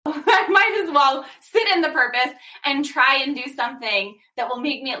as well sit in the purpose and try and do something that will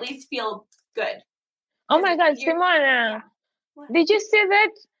make me at least feel good. Oh my God, Simona, did you see that?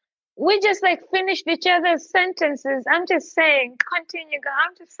 We just like finished each other's sentences. I'm just saying, continue.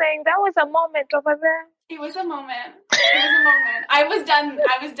 I'm just saying that was a moment over there. It was a moment. I was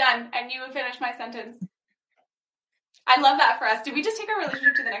done. And you finished my sentence. I love that for us. Did we just take our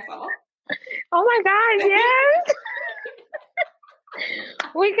relationship to the next level? Oh my God, yes.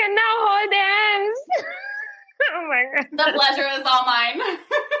 We can now hold hands. Oh my God. The pleasure is all mine.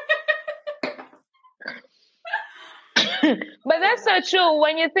 But that's so true.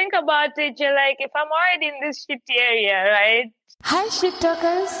 When you think about it, you're like, if I'm already in this shitty area, right? Hi, shit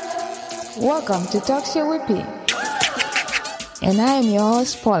talkers. Welcome to Talk Shit with P. And I am your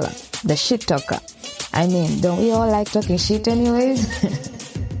host, Paula, the shit talker. I mean, don't we all like talking shit anyways?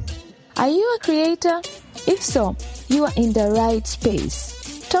 Are you a creator? If so, you are in the right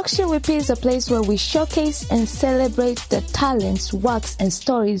space. Talk Shit with P is a place where we showcase and celebrate the talents, works, and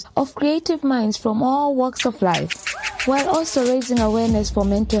stories of creative minds from all walks of life, while also raising awareness for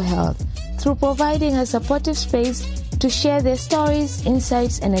mental health through providing a supportive space to share their stories,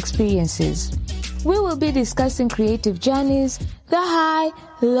 insights, and experiences. We will be discussing creative journeys, the high,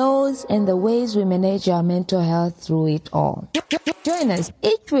 lows, and the ways we manage our mental health through it all. Join us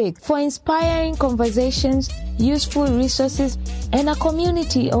each week for inspiring conversations, useful resources, and a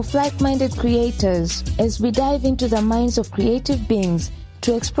community of like-minded creators as we dive into the minds of creative beings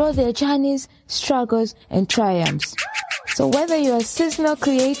to explore their journeys, struggles, and triumphs. So whether you're a seasonal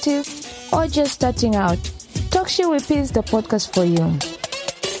creative or just starting out, Talk Shit with P is the podcast for you.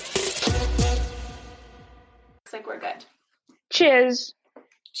 Looks like we're good. Cheers.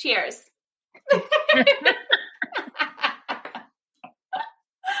 Cheers.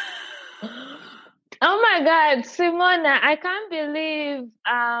 Oh my God, Simona, I can't believe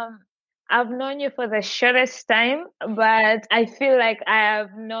I've known you for the shortest time, but I feel like I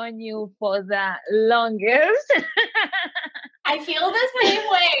have known you for the longest. I feel the same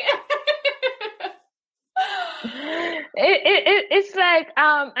way. It's like,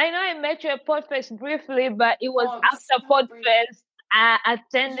 I know I met you at Podfest briefly, but it was after Podfest,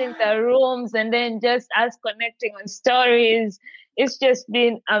 attending the rooms and then just us connecting on stories. It's just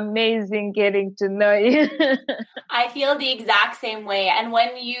been amazing getting to know you. I feel the exact same way. And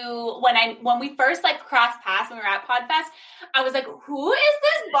when we first like crossed paths when we were at Podfest, I was like, who is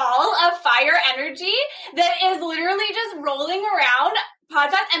this ball of fire energy that is literally just rolling around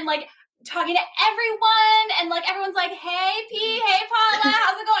Podfest and like talking to everyone, and like everyone's like, hey P, hey Paula,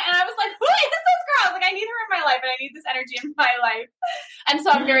 how's it going? And I was like, who is this girl? I was like, I need her in my life and I need this energy in my life. And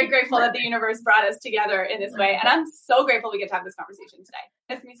so I'm very grateful that the universe brought us together in this way. And I'm so grateful we get to have this conversation today.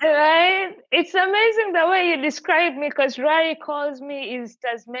 It's me so right? It's amazing the way you describe me, because Rari calls me is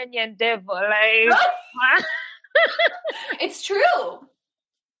Tasmanian devil. Like it's true.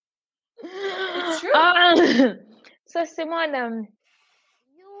 It's true. So Simona,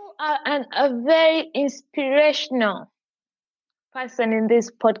 a very inspirational person in this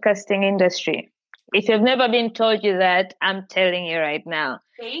podcasting industry. If you've never been told you that, I'm telling you right now.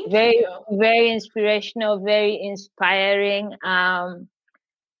 Thank you. you. Very inspirational, very inspiring.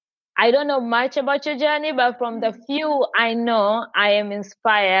 I don't know much about your journey, but from the few I know, I am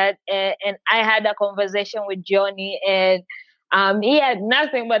inspired. And I had a conversation with Johnny, and he had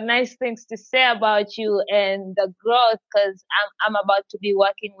nothing but nice things to say about you and the growth, because I'm about to be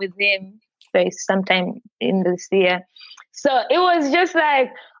working with him sometime in this year. So it was just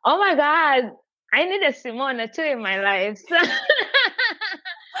like, oh my God, I need a Simona too in my life. So I was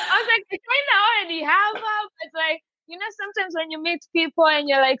like, I kind of already have her, but it's like, you know, sometimes when you meet people and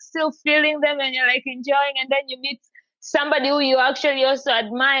you're like still feeling them and you're like enjoying, and then you meet somebody who you actually also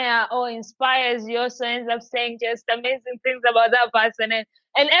admire or inspires, you also ends up saying just amazing things about that person, and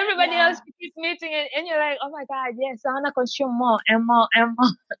everybody else you keep meeting and you're like, oh my God, yes, I want to consume more and more and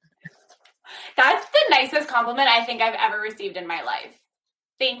more. That's the nicest compliment I think I've ever received in my life.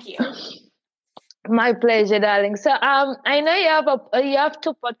 Thank you. My pleasure, darling. So I know you have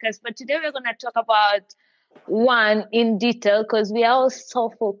two podcasts, but today we're going to talk about one in detail, because we are all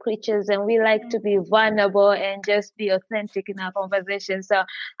soulful creatures and we like to be vulnerable and just be authentic in our conversation. So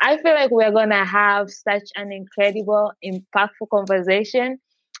I feel like we're going to have such an incredible, impactful conversation.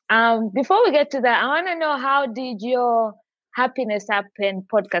 Before we get to that, I want to know, how did your Happiness Happen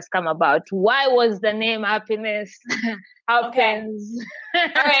podcast come about? Why was the name Happiness Happens? Okay.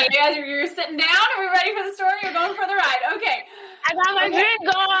 All right, you guys, you're sitting down. Are we ready for the story? You're going for the ride. Okay. I got my drink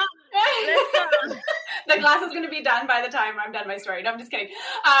on. Let's go. The class is going to be done by the time I'm done my story. No, I'm just kidding.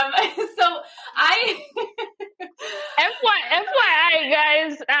 So I... FYI,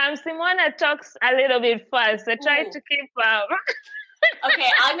 guys, Simona talks a little bit fast, so try to keep up. Okay,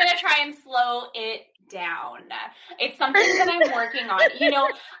 I'm going to try and slow it down. It's something that I'm working on.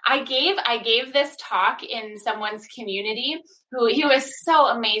 I gave this talk in someone's community he was so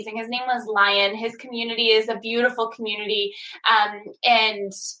amazing. His name was Lion. His community is a beautiful community.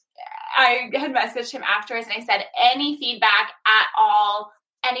 And I had messaged him afterwards and I said, any feedback at all,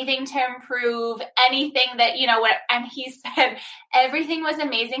 anything to improve, anything that, and he said, everything was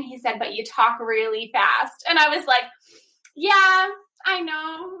amazing. He said, but you talk really fast. And I was like, yeah, I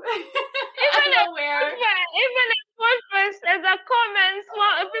know. Even in podcast as a comments, people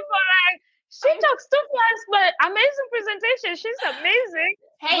are like, she talks too fast, but amazing presentation. She's amazing.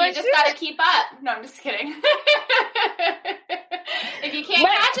 Hey, but you just got to keep up. No, I'm just kidding. If you can't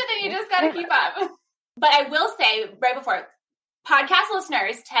catch it, then you just got to keep up. But I will say right before, podcast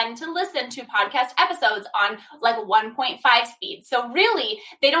listeners tend to listen to podcast episodes on like 1.5 speed. So really,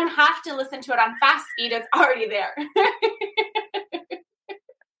 they don't have to listen to it on fast speed. It's already there.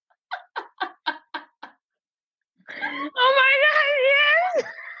 Oh my God, yes.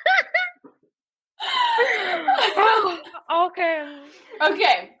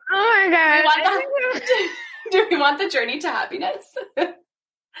 Okay. Oh my God. Do we want the journey to happiness? Let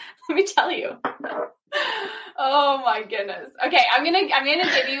me tell you. Oh my goodness. Okay, I'm gonna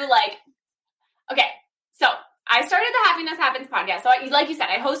give you so I started the Happiness Happens podcast. So like you said,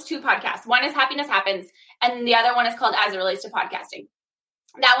 I host 2 podcasts. One is Happiness Happens, and the other one is called As It Relates to Podcasting.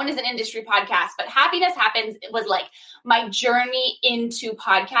 That one is an industry podcast, but Happiness Happens was like my journey into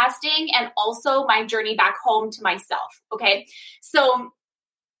podcasting and also my journey back home to myself. Okay. So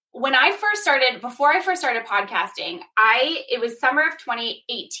before I first started podcasting, it was summer of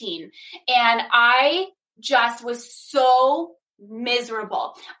 2018 and I just was so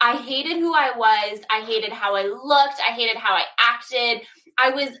miserable. I hated who I was. I hated how I looked. I hated how I acted.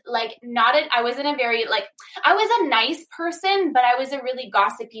 I was I wasn't a very I was a nice person, but I was a really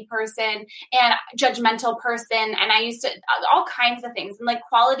gossipy person and judgmental person. And I used to all kinds of things and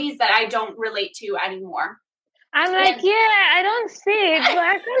qualities that I don't relate to anymore. I'm I don't see it,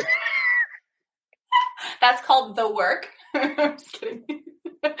 but that's called the work. I'm just kidding.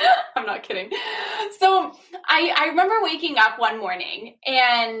 I'm not kidding. So I remember waking up one morning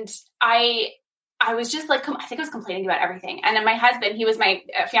and I was just I think I was complaining about everything. And then my husband, he was my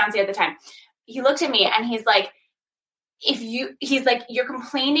fiance at the time. He looked at me and he's like, you're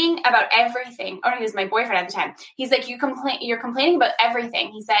complaining about everything. Oh no, he was my boyfriend at the time. He's like, you're complaining about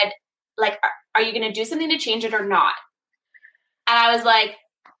everything. He said, are you going to do something to change it or not? And I was like,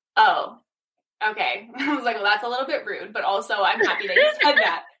 oh, okay. I was like, well, that's a little bit rude, but also I'm happy that you said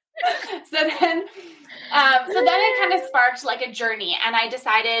that. So then it kind of sparked a journey and I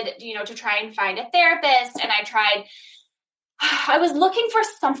decided, to try and find a therapist and I was looking for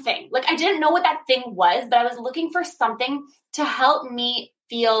something. I didn't know what that thing was, but I was looking for something to help me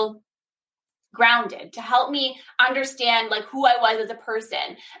feel grounded, to help me understand who I was as a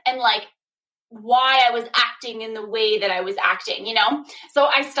person and why I was acting in the way that I was acting, So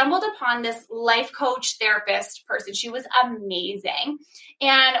I stumbled upon this life coach therapist person. She was amazing.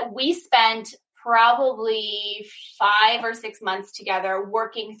 And we spent probably 5 or 6 months together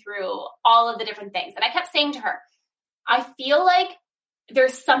working through all of the different things. And I kept saying to her, I feel like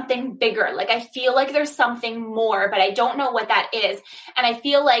there's something bigger. I feel like there's something more, but I don't know what that is. And I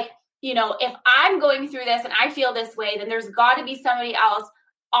feel if I'm going through this and I feel this way, then there's got to be somebody else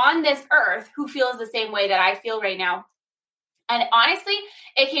on this earth who feels the same way that I feel right now. And honestly,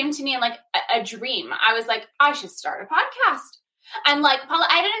 it came to me in a dream. I was like, I should start a podcast. And Paula,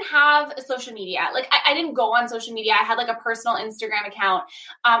 I didn't have social media. I didn't go on social media. I had a personal Instagram account.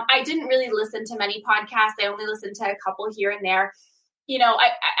 I didn't really listen to many podcasts. I only listened to a couple here and there.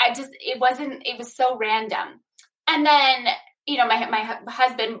 It was so random. And then, my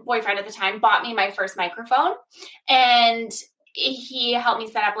boyfriend at the time bought me my first microphone and he helped me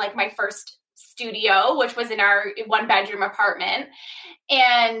set up my first studio, which was in our 1-bedroom apartment.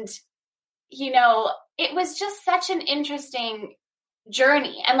 And, it was just such an interesting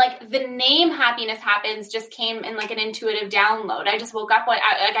journey. And the name Happiness Happens just came in an intuitive download. I just woke up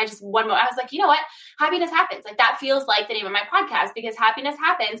I was like, you know what? Happiness happens. That feels like the name of my podcast because happiness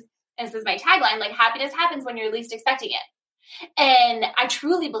happens. And this is my tagline, happiness happens when you're least expecting it. And I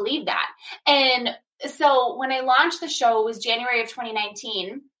truly believe that. And so when I launched the show, it was January of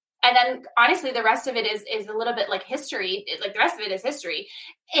 2019. And then honestly, the rest of it is a little bit history. The rest of it is history.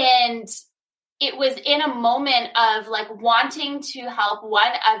 And it was in a moment of like wanting to help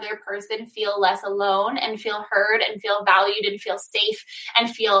one other person feel less alone and feel heard and feel valued and feel safe and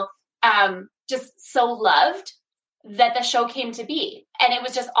feel just so loved that the show came to be. And it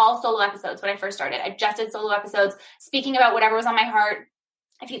was just all solo episodes when I first started. I just did solo episodes speaking about whatever was on my heart.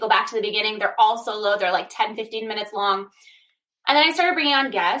 If you go back to the beginning, they're all solo. They're like 10, 15 minutes long. And then I started bringing on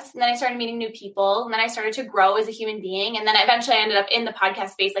guests, and then I started meeting new people, and then I started to grow as a human being. And then eventually I ended up in the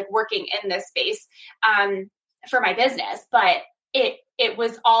podcast space, like working in this space for my business. But it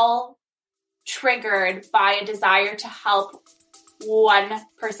was all triggered by a desire to help one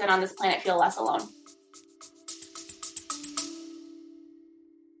person on this planet feel less alone.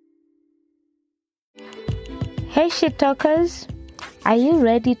 Hey shit talkers, are you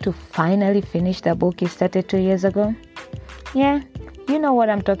ready to finally finish the book you started 2 years ago? Yeah, you know what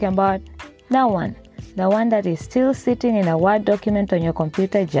I'm talking about. That one. The one that is still sitting in a Word document on your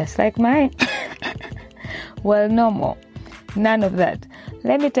computer just like mine. Well, no more. None of that.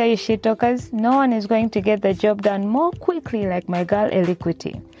 Let me tell you shit talkers, no one is going to get the job done more quickly like my girl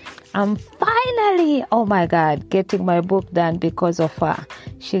Eliquity. I'm finally, oh my God, getting my book done because of her.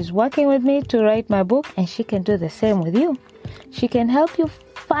 She's working with me to write my book, and she can do the same with you. She can help you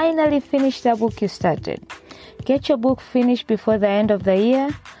finally finish the book you started. Get your book finished before the end of the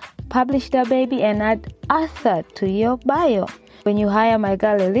year, publish the baby, and add author to your bio when you hire my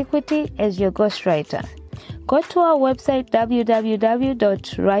girl Eliquity as your ghostwriter. Go to our website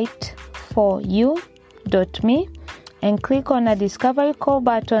www.writeforyou.me and click on a discovery call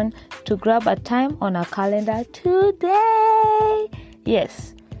button to grab a time on our calendar today.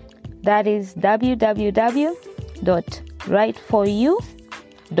 Yes, that is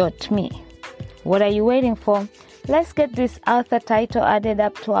www.writeforyou.me. What are you waiting for? Let's get this author title added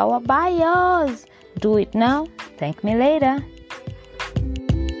up to our bios. Do it now. Thank me later.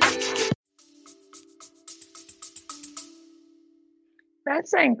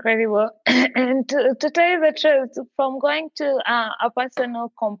 That's so incredible. And to tell you the truth, from going to a person who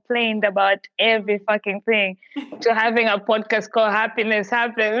complained about every fucking thing to having a podcast called Happiness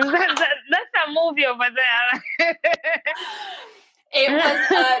Happens, that's a movie over there. It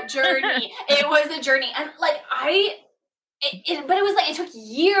was a journey. It was a journey. And like but it was like, it took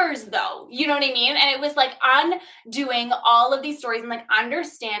years though. You know what I mean? And it was like undoing all of these stories and like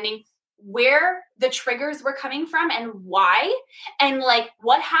understanding where the triggers were coming from and why, and like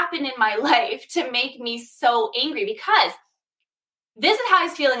what happened in my life to make me so angry, because this is how I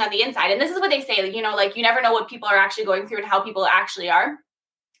was feeling on the inside. And this is what they say, you know, like you never know what people are actually going through and how people actually are.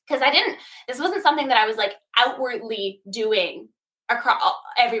 Because this wasn't something that I was like outwardly doing across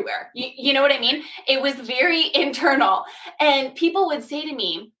everywhere. You know what I mean? It was very internal. And people would say to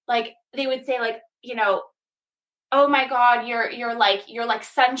me, like, they would say like, you know, oh my God, you're like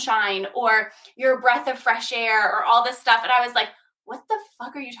sunshine, or you're a breath of fresh air, or all this stuff. And I was like, what the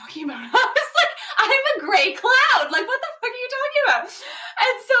fuck are you talking about? I was like, I'm a gray cloud. Like, what the fuck are you talking about?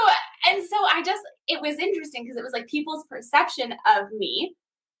 And so it was interesting because it was like people's perception of me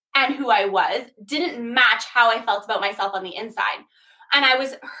and who I was didn't match how I felt about myself on the inside. And I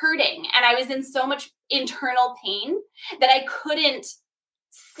was hurting, and I was in so much internal pain that I couldn't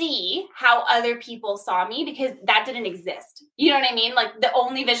see how other people saw me, because that didn't exist. You know what I mean? Like the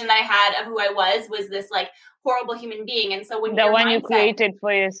only vision that I had of who I was this like horrible human being. And so when the one you created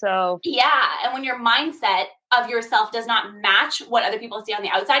for yourself. Yeah. And when your mindset of yourself does not match what other people see on the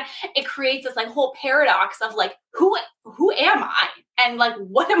outside, it creates this like whole paradox of like, who am I? And like,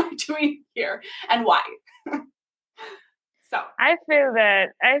 what am I doing here and why? So I feel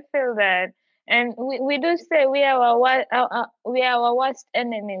that. And we do say we are our worst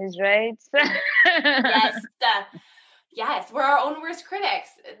enemies, right? Yes, we're our own worst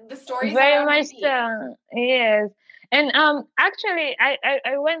critics. The stories very much so. Yes. And actually,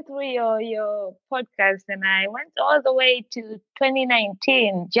 I went through your podcast, and I went all the way to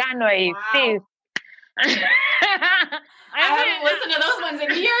 2019, January 5th. I haven't listened to those ones in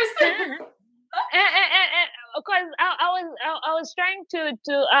years. Because I was trying to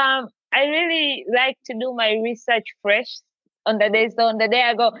I really like to do my research fresh on the day. So on the day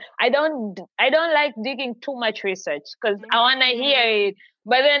I go, I don't like digging too much research because I wanna hear it,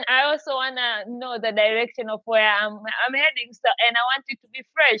 but then I also wanna know the direction of where I'm heading. So, and I want it to be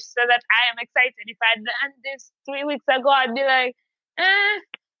fresh so that I am excited. If I'd done this 3 weeks ago, I'd be like, I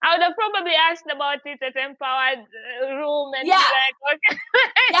would have probably asked about it at Empowered Room and be like, okay.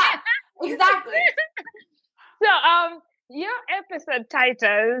 Yeah, exactly. So, your episode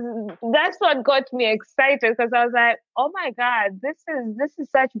titles, that's what got me excited, because I was like, oh my God, this is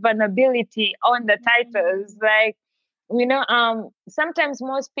such vulnerability on the titles. Like, sometimes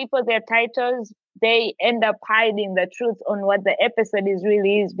most people, their titles, they end up hiding the truth on what the episode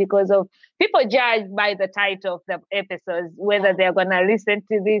really is, because of people judge by the title of the episodes whether they're gonna listen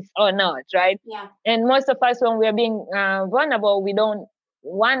to this or not, right? Yeah. And most of us, when we're being vulnerable, we don't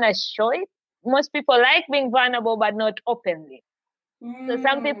want to show it. Most people like being vulnerable, but not openly. So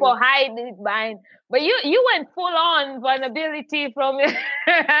some people hide it behind, but you went full on vulnerability from your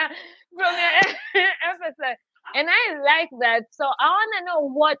from your episode, and I like that. So I want to know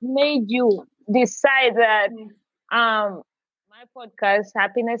what made you decide that my podcast,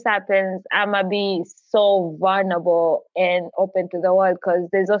 Happiness Happens, I'ma be so vulnerable and open to the world, because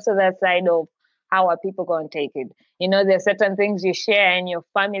there's also that side of how are people going to take it. There's certain things you share and your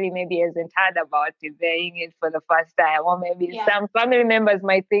family maybe hasn't heard about it, hearing it for the first time, or maybe some family members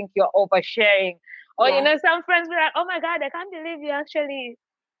might think you're oversharing, or some friends be like, oh my God, I can't believe you actually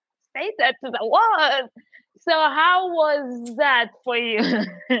say that to the world. So how was that for you?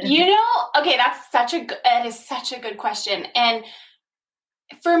 Okay, that is such a good question. And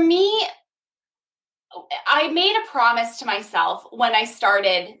for me, I made a promise to myself when I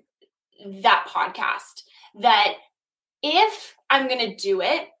started that podcast that if I'm going to do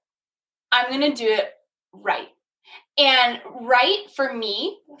it, I'm going to do it right. And right for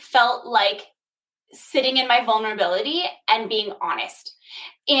me felt like sitting in my vulnerability and being honest.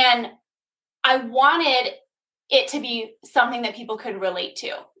 And I wanted it to be something that people could relate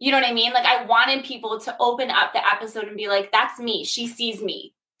to. You know what I mean? Like, I wanted people to open up the episode and be like, that's me. She sees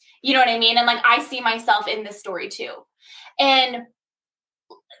me. You know what I mean? And like, I see myself in this story too. And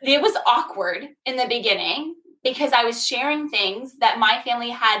it was awkward in the beginning because I was sharing things that my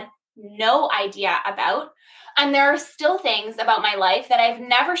family had no idea about. And there are still things about my life that I've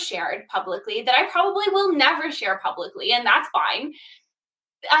never shared publicly that I probably will never share publicly. And that's fine.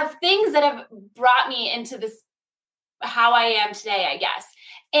 Of things that have brought me into this, how I am today, I guess.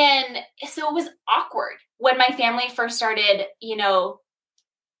 And so it was awkward when my family first started,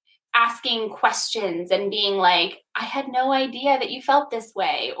 asking questions and being like, I had no idea that you felt this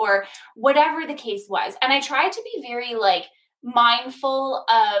way, or whatever the case was. And I tried to be very like mindful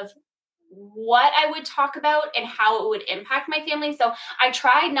of what I would talk about and how it would impact my family. So I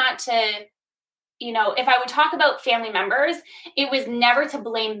tried not to, if I would talk about family members, it was never to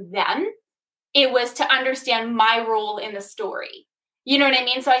blame them. It was to understand my role in the story. You know what I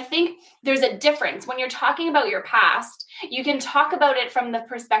mean? So I think there's a difference. When you're talking about your past, you can talk about it from the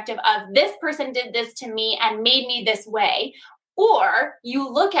perspective of this person did this to me and made me this way. Or you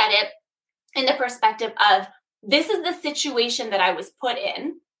look at it in the perspective of this is the situation that I was put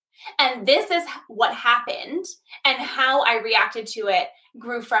in, and this is what happened, and how I reacted to it,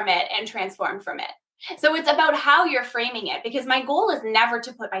 grew from it, and transformed from it. So it's about how you're framing it, because my goal is never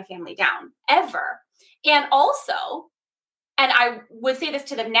to put my family down, ever. And also, and I would say this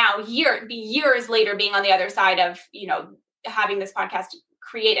to them now, years later, being on the other side of, having this podcast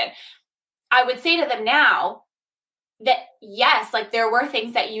created, I would say to them now that yes, like there were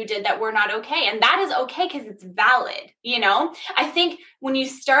things that you did that were not okay. And that is okay because it's valid. I think when you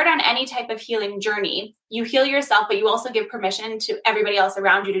start on any type of healing journey, you heal yourself, but you also give permission to everybody else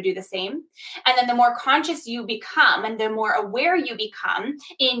around you to do the same. And then the more conscious you become and the more aware you become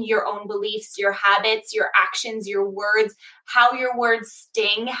in your own beliefs, your habits, your actions, your words, how your words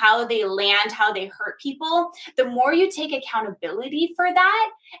sting, how they land, how they hurt people, the more you take accountability for that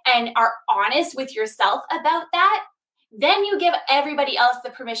and are honest with yourself about that, then you give everybody else the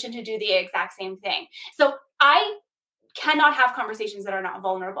permission to do the exact same thing. So I cannot have conversations that are not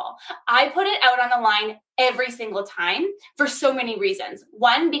vulnerable. I put it out on the line every single time for so many reasons.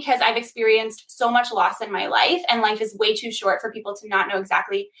 One, because I've experienced so much loss in my life, and life is way too short for people to not know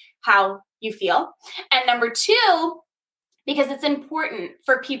exactly how you feel. And number two, because it's important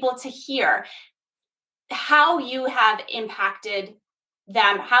for people to hear how you have impacted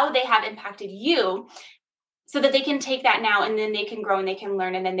them, how they have impacted you, so that they can take that now and then they can grow and they can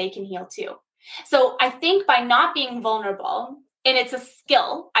learn and then they can heal too. So I think by not being vulnerable, and it's a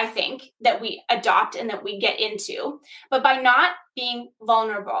skill, I think, that we adopt and that we get into, but by not being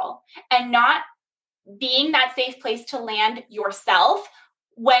vulnerable and not being that safe place to land yourself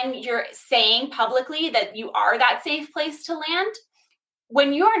when you're saying publicly that you are that safe place to land,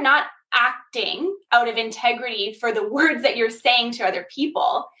 when you are not acting out of integrity for the words that you're saying to other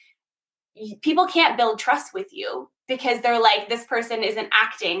people, people can't build trust with you because they're like, this person isn't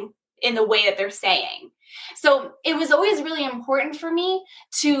acting in the way that they're saying. So it was always really important for me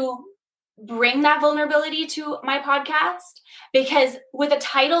to bring that vulnerability to my podcast, because with a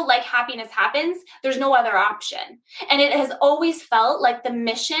title like Happiness Happens, there's no other option. And it has always felt like the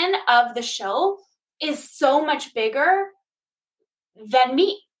mission of the show is so much bigger than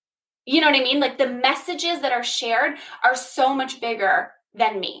me. You know what I mean? Like the messages that are shared are so much bigger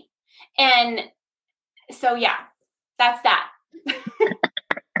than me. And so, yeah, that's that.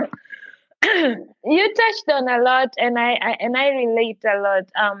 You touched on a lot, and I relate a lot.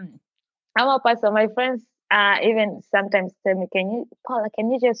 I'm a person. My friends even sometimes tell me, Paula,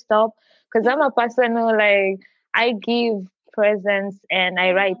 can you just stop? Because I'm a person who like I give presents and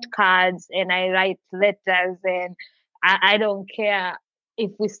I write cards and I write letters and I don't care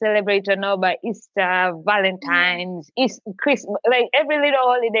if we celebrate or not, but Easter, Valentine's, Christmas, like every little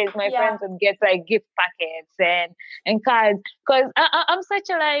holidays, my friends would get like gift packets and cards. Because I'm such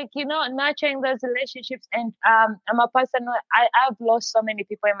a like, nurturing those relationships. And I'm a person who I've lost so many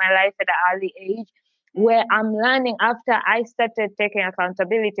people in my life at an early age where I'm learning after I started taking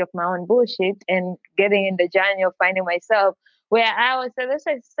accountability of my own bullshit and getting in the journey of finding myself. Where I was, so this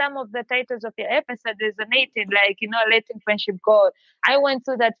is some of the titles of your episode resonated, like, letting friendship go. I went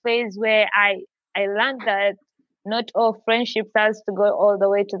through that phase where I learned that not all friendships has to go all the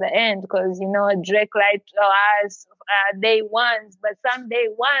way to the end because, Drake lied to us day ones, but some day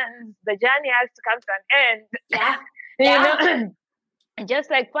ones, the journey has to come to an end. Yeah. You know?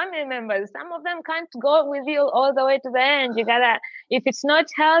 Just like family members, some of them can't go with you all the way to the end. You gotta, if it's not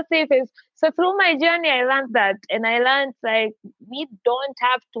healthy, so through my journey, I learned that, and I learned like we don't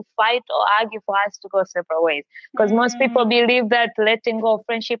have to fight or argue for us to go separate ways. Because most people believe that letting go of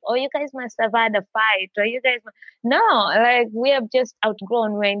friendship, oh, you guys must have had a fight, or no, like we have just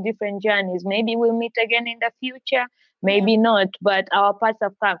outgrown. We're in different journeys. Maybe we'll meet again in the future, maybe not, but our paths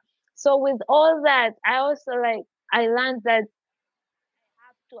have come. So with all that, I also I learned that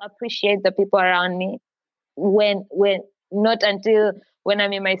to appreciate the people around me when not until when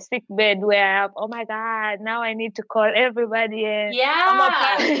I'm in my sick bed where I have, oh my God, now I need to call everybody and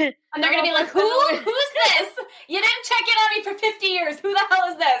and they're gonna be like, who's this? You didn't check in on me for 50 years. Who the hell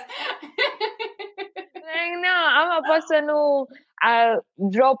is this? Like, no, I'm a person who I'll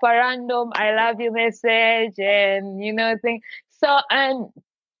drop a random I love you message and thing. So and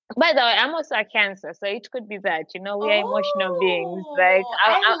by the way, I'm also a Cancer, so it could be that, we are emotional beings. Like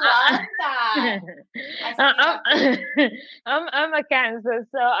I love that. I'm a Cancer,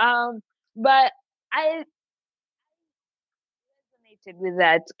 so but I resonated with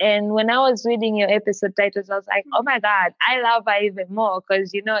that. And when I was reading your episode titles, I was like, oh my God, I love her even more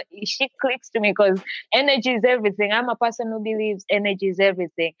because she clicks to me because energy is everything. I'm a person who believes energy is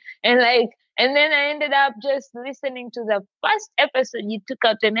everything, and then I ended up just listening to the first episode you took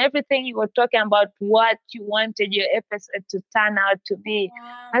out and everything you were talking about what you wanted your episode to turn out to be.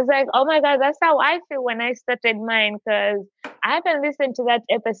 I was like, oh my God, that's how I feel when I started mine because I haven't listened to that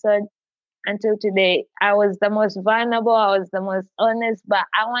episode until today. I was the most vulnerable, I was the most honest, but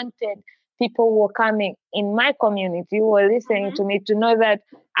I wanted people who were coming in my community who were listening to me to know that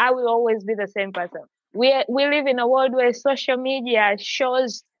I will always be the same person. We live in a world where social media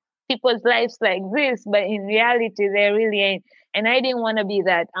shows people's lives like this, but in reality, they really ain't. And I didn't want to be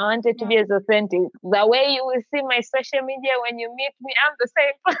that. I wanted to be as authentic. The way you will see my social media when you meet me, I'm the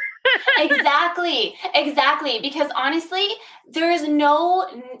same. Exactly. Because honestly, there is no,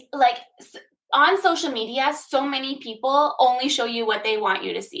 on social media, so many people only show you what they want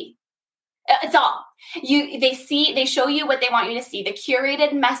you to see. It's all they show you what they want you to see, the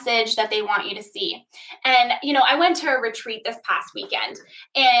curated message that they want you to see. And, I went to a retreat this past weekend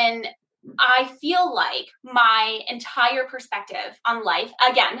and I feel like my entire perspective on life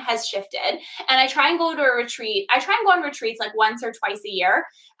again has shifted. And I try and go to a retreat. I try and go on retreats like once or twice a year.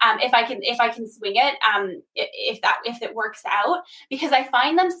 If I can swing it, if it works out, because I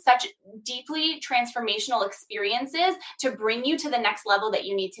find them such deeply transformational experiences to bring you to the next level that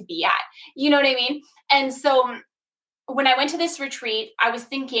you need to be at. You know what I mean? And so when I went to this retreat, I was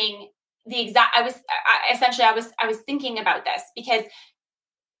thinking I was thinking about this because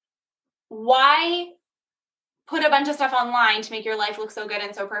why put a bunch of stuff online to make your life look so good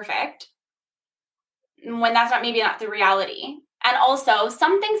and so perfect when that's maybe not the reality? And also,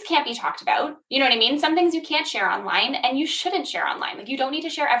 some things can't be talked about. You know what I mean? Some things you can't share online and you shouldn't share online. Like, you don't need to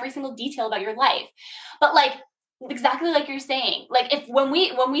share every single detail about your life. But exactly like you're saying, if when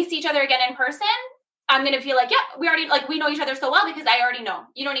we see each other again in person, I'm going to feel like, yeah, we know each other so well because I already know.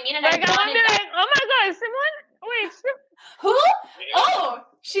 You know what I mean? And I'm oh my God, Simone, wait. Who? Oh,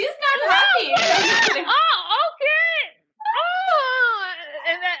 she's not happy. Oh, okay. Oh,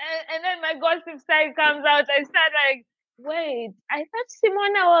 and then my gossip side comes out. I start like, wait, I thought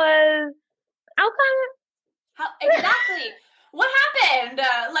Simona was. How come? Exactly. What happened?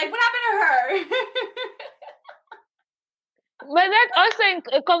 What happened to her? But that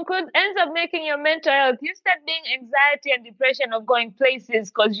also concludes, ends up making your mental health. You start being anxiety and depression of going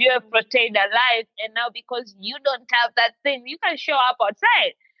places because you have portrayed a life, and now because you don't have that thing, you can show up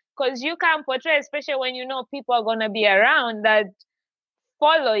outside because you can't portray, especially when you know people are gonna be around that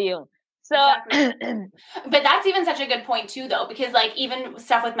follow you. So, Exactly. But that's even such a good point too, though, because like even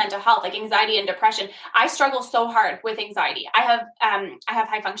stuff with mental health, like anxiety and depression, I struggle so hard with anxiety. I have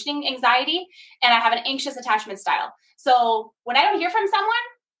high functioning anxiety, and I have an anxious attachment style. So when I don't hear from someone,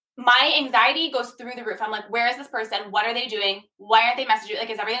 my anxiety goes through the roof. I'm like, where is this person? What are they doing? Why aren't they messaging?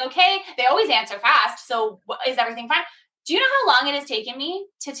 Like, is everything okay? They always answer fast. So is everything fine? Do you know how long it has taken me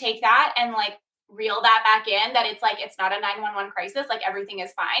to take that and like reel that back in, that it's like, it's not a 911 crisis. Like everything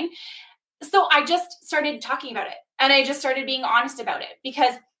is fine. So I just started talking about it, and I just started being honest about it,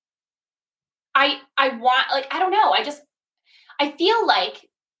 because I want, like, I don't know. I feel like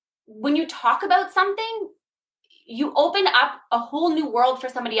when you talk about something, you open up a whole new world for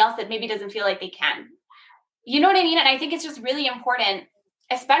somebody else that maybe doesn't feel like they can. You know what I mean? And I think it's just really important,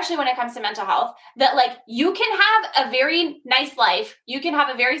 especially when it comes to mental health, that like you can have a very nice life, you can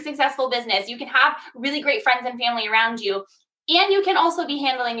have a very successful business, you can have really great friends and family around you, and you can also be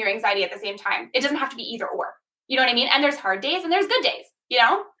handling your anxiety at the same time. It doesn't have to be either or. You know what I mean? And there's hard days and there's good days, you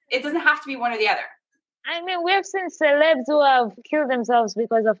know? It doesn't have to be one or the other. I mean, we have seen celebs who have killed themselves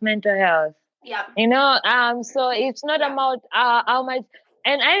because of mental health. Yeah. You know, so it's not about how much.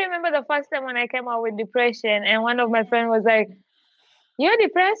 And I remember the first time when I came out with depression, and one of my friends was like, "You're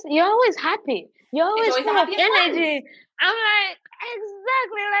depressed? You're always happy. You're always full of energy." I'm like,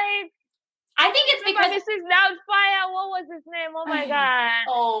 exactly. Like, I think it's because Mrs. Doubtfire. What was his name? Oh my god!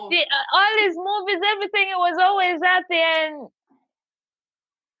 Oh, all his movies, everything. It was always happy. And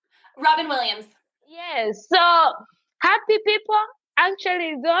Robin Williams. Yes. So happy people.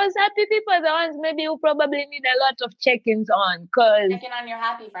 Actually, those happy people are the ones maybe who probably need a lot of check-ins on. Checking on your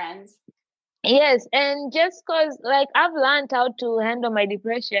happy friends. Yes, and just because, like, I've learned how to handle my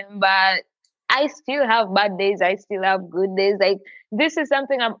depression, but I still have bad days. I still have good days. Like, this is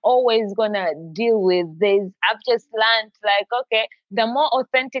something I'm always gonna deal with. I've just learned, like, okay, the more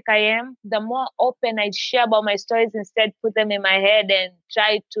authentic I am, the more open I share about my stories, instead put them in my head and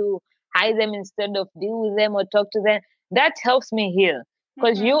try to hide them instead of deal with them or talk to them. That helps me heal.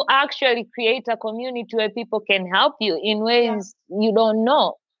 Because you actually create a community where people can help you in ways you don't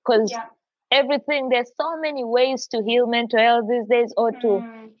know. Because everything, there's so many ways to heal mental health these days, or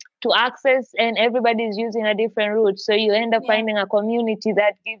to access, and everybody's using a different route. So you end up finding a community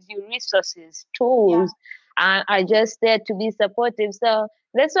that gives you resources, tools, are just there to be supportive. So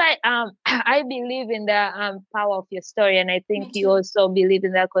that's why I believe in the power of your story, and I think you also believe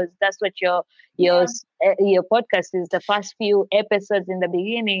in that, because that's what your podcast is. The first few episodes in the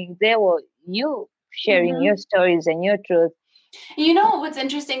beginning, they were you sharing your stories and your truth. You know what's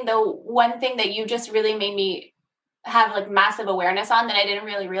interesting though? One thing that you just really made me have like massive awareness on, that I didn't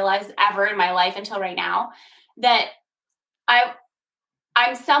really realize ever in my life until right now, that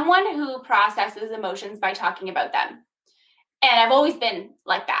I'm someone who processes emotions by talking about them. And I've always been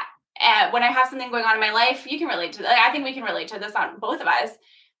like that. When I have something going on in my life, you can relate to that. I think we can relate to this on both of us.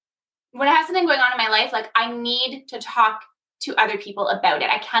 When I have something going on in my life, like I need to talk to other people about it.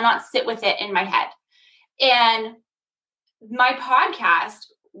 I cannot sit with it in my head. And my podcast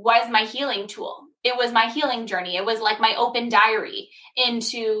was my healing tool. It was my healing journey. It was like my open diary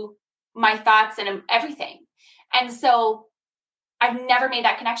into my thoughts and everything. And so I've never made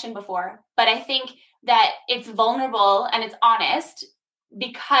that connection before, but I think that it's vulnerable and it's honest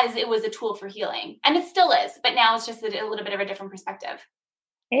because it was a tool for healing, and it still is, but now it's just a little bit of a different perspective.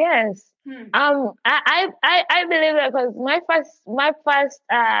 Yes. I believe that, because my first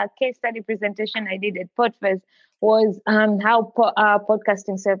case study presentation I did at Podfest was how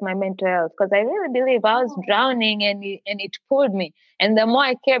podcasting saved my mental health, because I really believe I was drowning and it pulled me. And the more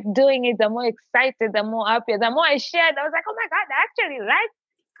I kept doing it, the more excited, the more happier, the more I shared. I was like, oh my God, I actually like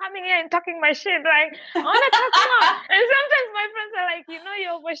coming here and talking my shit. Like, I want to talk more. And sometimes my friends are like,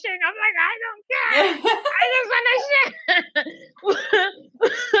 you're oversharing. I'm like, I don't care. I just want to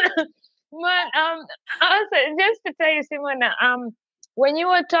share. But also, just to tell you, Simona, when you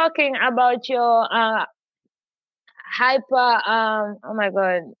were talking about your oh my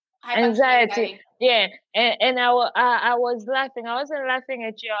God, anxiety. Yeah, and I was laughing. I wasn't laughing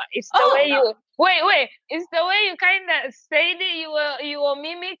at you. It's the way you wait. It's the way you kind of said it. You were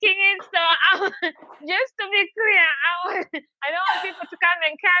mimicking it. So just to be clear, I don't want people to come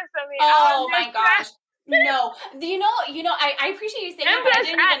and cancel me. Oh my gosh, no. I appreciate you saying that,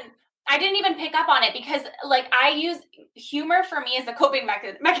 but I didn't even pick up on it, because like I use humor for me as a coping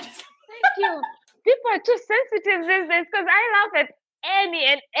mechanism. Thank you. people are too sensitive these days because I laugh at any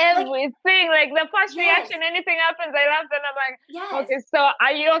and everything. Like the first reaction, anything happens, I laugh and I'm like, okay, so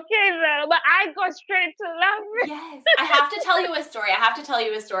are you okay then? But I go straight to laughing. Yes. I have to tell you a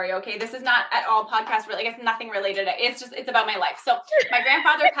story. Okay. This is not at all podcast related. It's nothing related. It's about my life. So my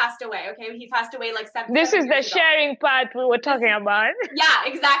grandfather passed away. Okay. He passed away like seven This is the years ago. sharing part we were talking about. Yeah,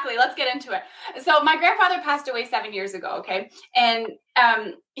 exactly. Let's get into it. So my grandfather passed away 7 years ago. Okay. And,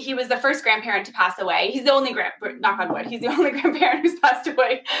 he was the first grandparent to pass away. He's the only knock on wood. He's the only grandparent who's passed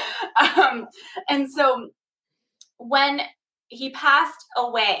away. And so when he passed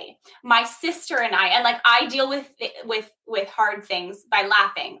away, my sister and I deal with hard things by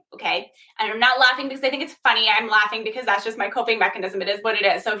laughing. Okay. And I'm not laughing because I think it's funny. I'm laughing because that's just my coping mechanism. It is what it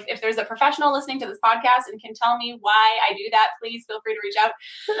is. So if there's a professional listening to this podcast and can tell me why I do that, please feel free to reach out.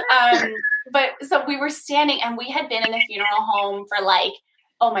 But so we were standing and we had been in the funeral home for like,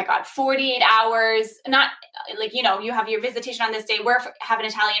 oh my God, 48 hours. Not like, you have your visitation on this day. We have an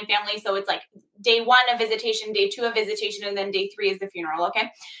Italian family. So it's like day 1 of visitation, day 2 of visitation, and then day 3 is the funeral.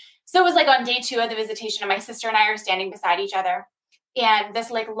 Okay. So it was like on day 2 of the visitation and my sister and I are standing beside each other. And this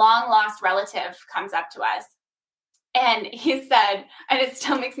like long lost relative comes up to us. And he said, and it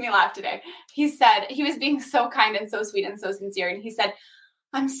still makes me laugh today. He said, he was being so kind and so sweet and so sincere. And he said,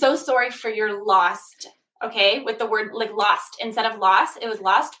 I'm so sorry for your lost. Okay, with the word like lost instead of loss, it was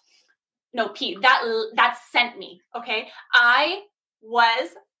lost. No, Pete, that sent me. Okay, I was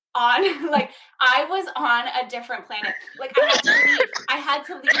on a different planet. Like I had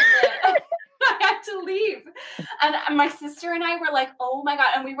to leave. And my sister and I were like, oh my God,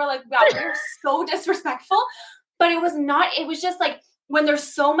 and we were like, wow, we're so disrespectful. But it was not. It was just like when there's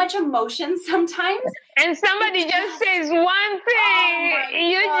so much emotion sometimes, and somebody just says one thing,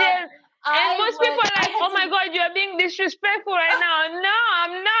 and most people are like, oh my God, you're being disrespectful right now. No,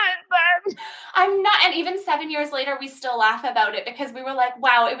 I'm not. But I'm not. And even 7 years later, we still laugh about it because we were like,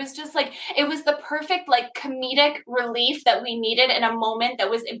 wow, it was just like, it was the perfect like comedic relief that we needed in a moment that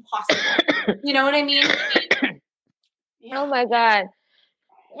was impossible. You know what I mean? Yeah. Oh my God.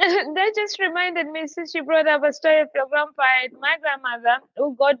 That just reminded me, since you brought up a story of your grandpa, my grandmother,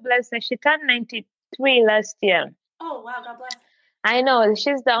 oh God bless her, she turned 93 last year. Oh wow, God bless. I know,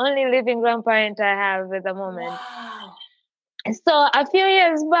 she's the only living grandparent I have at the moment. Wow. So a few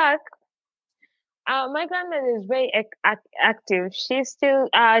years back, my grandmother is very active. She still,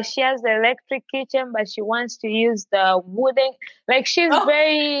 she has the electric kitchen, but she wants to use the wooden. Like she's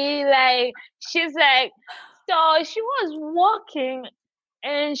very like, she's like, so she was walking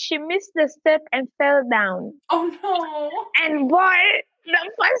and she missed the step and fell down. Oh no. And boy,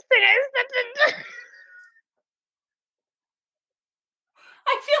 the first thing I started to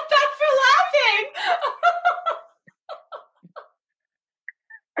I feel bad for laughing.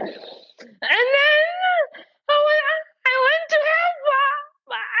 And then I went to help her,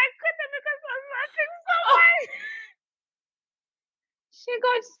 but I couldn't because I was laughing so much. She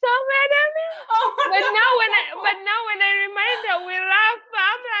got so mad at me. But now when I remind her, we laugh.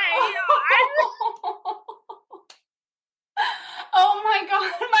 I'm like, oh my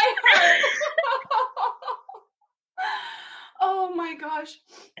God, my heart. Oh my gosh.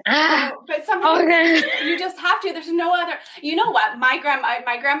 But sometimes you just have to. There's no other. You know what? My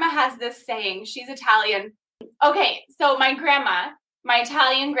grandma has this saying. She's Italian. Okay, so my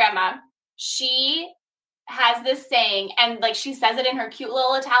Italian grandma, she has this saying, and like she says it in her cute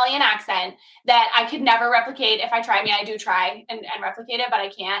little Italian accent that I could never replicate if I try. I mean, I do try and replicate it, but I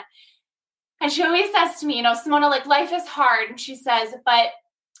can't. And she always says to me, Simona, like life is hard. And she says, but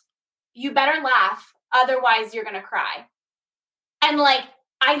you better laugh. Otherwise you're going to cry. And like,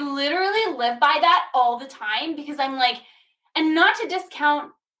 I literally live by that all the time because I'm like, and not to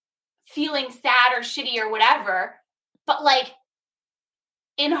discount feeling sad or shitty or whatever, but like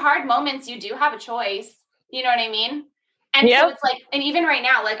in hard moments, you do have a choice. You know what I mean? And so it's like, and even right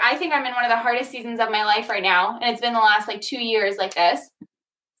now, like I think I'm in one of the hardest seasons of my life right now. And it's been the last like 2 years like this.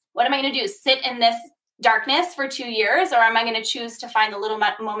 What am I going to do? Sit in this darkness for 2 years? Or am I going to choose to find the little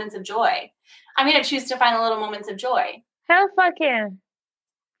moments of joy? I'm going to choose to find the little moments of joy. Hell fucking.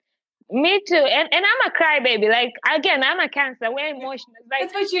 Me too. And I'm a crybaby. Like, again, I'm a Cancer. We're emotional. Like,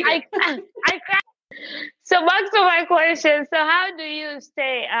 that's what you do. I cry. So back to my question. So how do you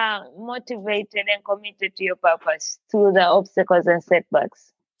stay motivated and committed to your purpose through the obstacles and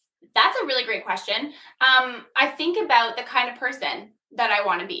setbacks? That's a really great question. I think about the kind of person that I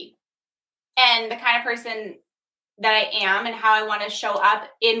want to be and the kind of person that I am and how I want to show up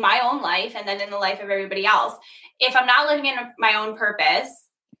in my own life and then in the life of everybody else. If I'm not living in my own purpose,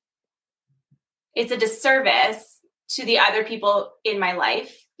 it's a disservice to the other people in my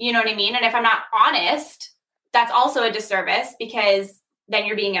life. You know what I mean? And if I'm not honest, that's also a disservice because then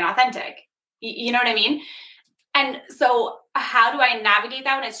you're being inauthentic. You know what I mean? And so how do I navigate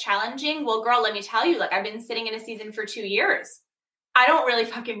that when it's challenging? Well, girl, let me tell you, like I've been sitting in a season for 2 years. I don't really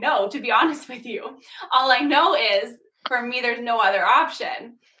fucking know, to be honest with you. All I know is for me, there's no other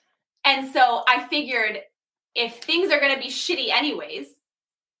option. And so I figured if things are going to be shitty anyways,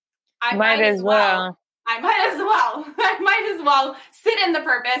 I might as well sit in the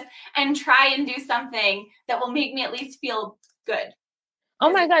purpose and try and do something that will make me at least feel good.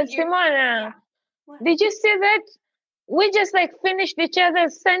 Oh my God, Simona, did you see that? We just like finished each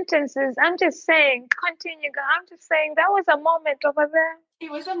other's sentences. I'm just saying, continue, girl. I'm just saying that was a moment over there. It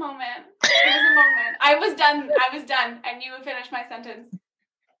was a moment. I was done. And you finished my sentence.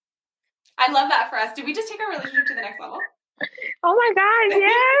 I love that for us. Did we just take our relationship to the next level? Oh my God,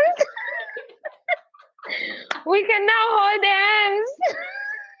 yes. We can now hold hands.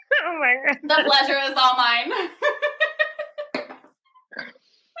 Oh my God. The pleasure is all mine.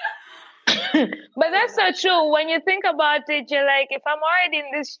 But that's so true. When you think about it, you're like, if I'm already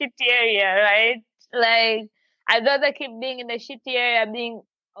in this shitty area, right? Like, I'd rather keep being in the shitty area, being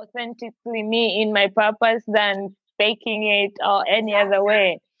authentically me in my purpose than faking it or any other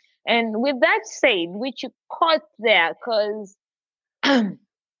way. And with that said, which you caught there, because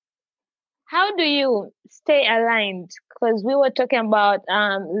how do you stay aligned? Because we were talking about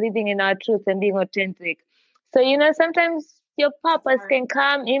living in our truth and being authentic. So, sometimes your purpose can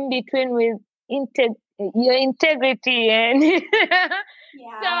come in between with your integrity and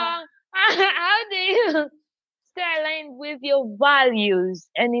So how do you stay aligned with your values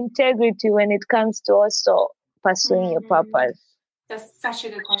and integrity when it comes to also pursuing your purpose? That's such a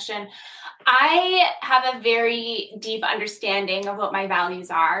good question. I have a very deep understanding of what my values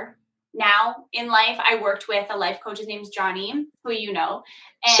are. Now in life, I worked with a life coach. His name's Johnny, who you know.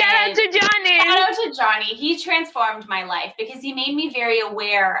 And shout out to Johnny. Shout out to Johnny. He transformed my life because he made me very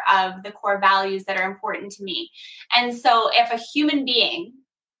aware of the core values that are important to me. And so if a human being,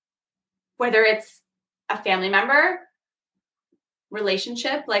 whether it's a family member,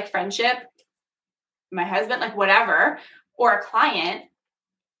 relationship, like friendship, my husband, like whatever, or a client,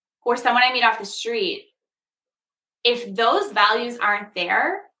 or someone I meet off the street, if those values aren't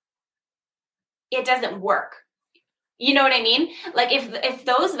there, it doesn't work. You know what I mean? Like if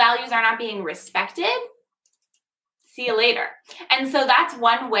those values are not being respected, see you later. And so that's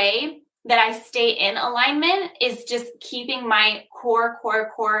one way that I stay in alignment is just keeping my core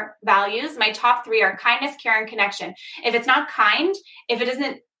values. My top 3 are kindness, care, and connection. If it's not kind, if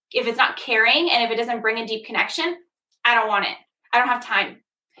it's not caring, and if it doesn't bring a deep connection, I don't want it. I don't have time.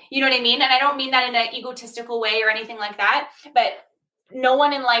 You know what I mean? And I don't mean that in an egotistical way or anything like that, but no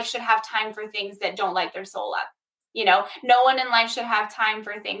one in life should have time for things that don't light their soul up. No one in life should have time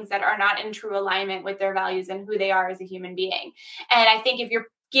for things that are not in true alignment with their values and who they are as a human being. And I think if you're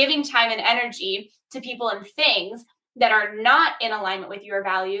giving time and energy to people and things that are not in alignment with your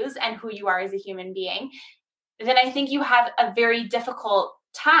values and who you are as a human being, then I think you have a very difficult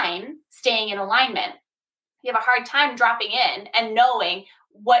time staying in alignment. You have a hard time dropping in and knowing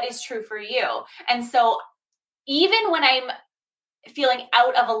what is true for you. And so even when I'm feeling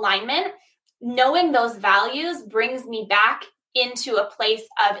out of alignment, knowing those values brings me back into a place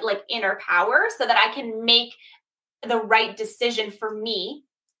of like inner power so that I can make the right decision for me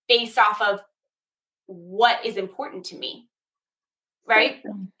based off of what is important to me. Right.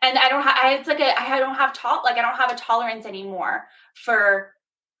 And I don't have a tolerance anymore for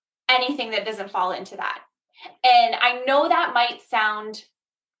anything that doesn't fall into that. And I know that might sound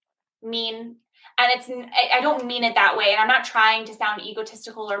mean, and I don't mean it that way. And I'm not trying to sound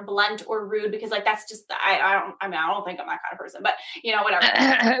egotistical or blunt or rude because like, that's just, I don't think I'm that kind of person, but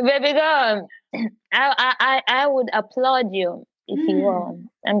whatever. Baby girl, I would applaud you if you were.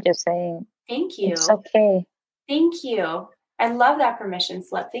 I'm just saying. Thank you. It's okay. Thank you. I love that permission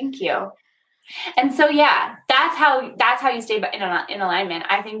slip. Thank you. And so, yeah, that's how you stay in alignment.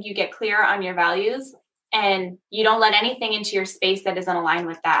 I think you get clear on your values and you don't let anything into your space that isn't aligned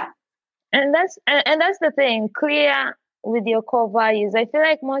with that. And that's the thing, clear with your core values. I feel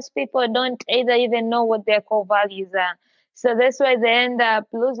like most people don't either even know what their core values are. So that's why they end up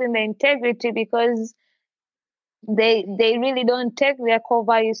losing their integrity because they really don't take their core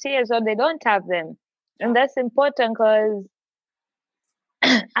values serious or they don't have them. And that's important because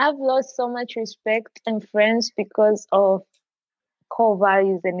I've lost so much respect and friends because of core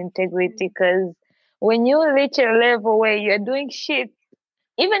values and integrity. Because when you reach a level where you're doing shit,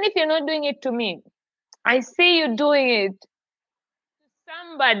 even if you're not doing it to me, I see you doing it to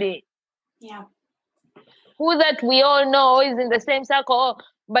somebody. Yeah. Who that we all know is in the same circle.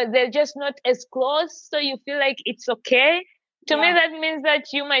 but they're just not as close, so you feel like it's okay. To me, that means that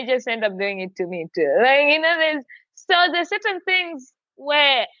you might just end up doing it to me too. Like, there's certain things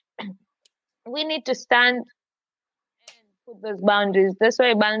where we need to stand and put those boundaries. That's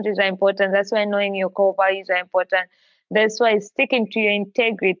why boundaries are important. That's why knowing your core values are important. That's why sticking to your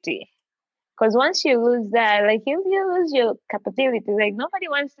integrity. Because once you lose that, like you lose your capability. Like nobody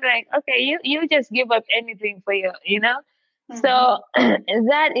wants to okay, you just give up anything for you. So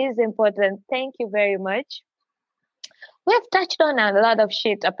that is important. Thank you very much. We have touched on a lot of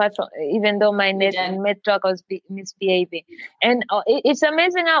shit apart from, even though my network was misbehaving. And it's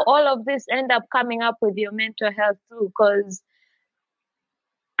amazing how all of this end up coming up with your mental health too, because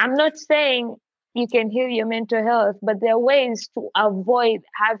I'm not saying you can heal your mental health, but there are ways to avoid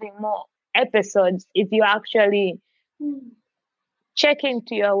having more episodes if you actually check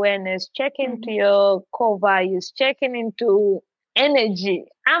into your awareness, check into your core values, checking into energy.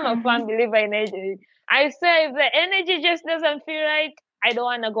 I'm a firm believer in energy. I say if the energy just doesn't feel right, I don't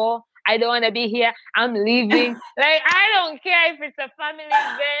want to go. I don't want to be here. I'm leaving. Like, I don't care if it's a family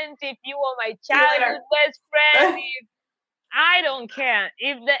event, if you are my childhood best friend, I don't care.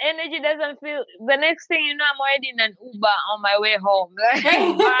 If the energy doesn't feel, the next thing you know, I'm already in an Uber on my way home.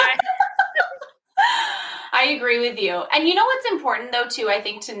 Bye. I agree with you. And you know what's important though, too, I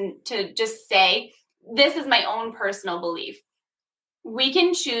think to just say, this is my own personal belief. We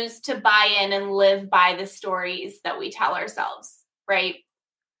can choose to buy in and live by the stories that we tell ourselves, right?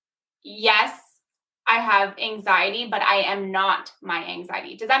 Yes, I have anxiety, but I am not my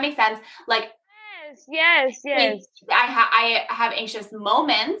anxiety. Does that make sense? Like, yes. I have anxious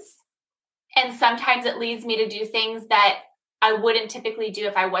moments, and sometimes it leads me to do things that I wouldn't typically do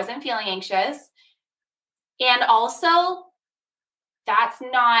if I wasn't feeling anxious. And also, that's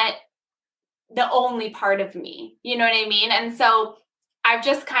not the only part of me. You know what I mean? And so I've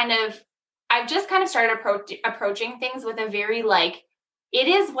just kind of started approaching things with a very it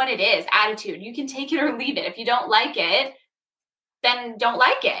is what it is attitude. You can take it or leave it. If you don't like it, then don't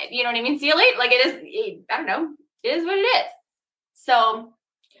like it. You know what I mean? See you later. I don't know. It is what it is. So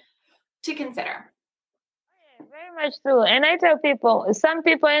to consider. Very much so. And I tell people, some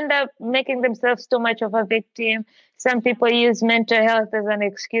people end up making themselves too much of a victim. Some people use mental health as an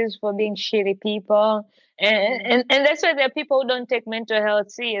excuse for being shitty people. And that's why there are people who don't take mental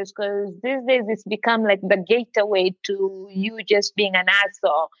health serious, because these days it's become like the gateway to you just being an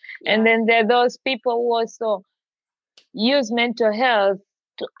asshole. Yeah. And then there are those people who also use mental health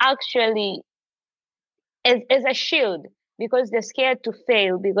to actually as a shield, because they're scared to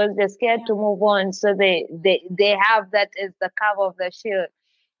fail, because they're scared to move on. So they have that as the cover of the shield.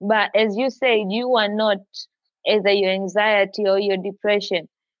 But as you said, you are not either your anxiety or your depression.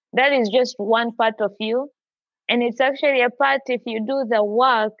 That is just one part of you. And it's actually a part, if you do the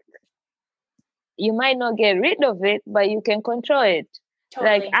work, you might not get rid of it, but you can control it.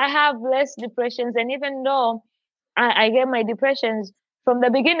 Totally. Like, I have less depressions, and even though I get my depressions, from the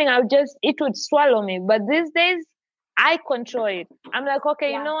beginning, it would swallow me. But these days, I control it. I'm like,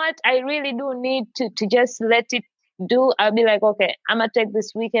 okay, you know what? I really do need to just let it do. I'll be like, okay, I'm going to take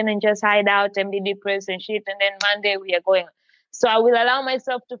this weekend and just hide out and be depressed and shit. And then Monday we are going. So I will allow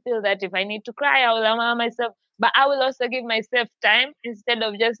myself to feel that. If I need to cry, I will allow myself. But I will also give myself time instead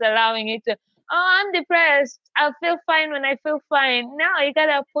of just allowing it to, oh, I'm depressed. I'll feel fine when I feel fine. No, you got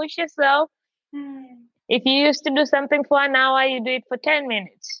to push yourself. If you used to do something for an hour, you do it for 10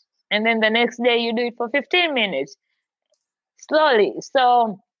 minutes. And then the next day you do it for 15 minutes. Slowly.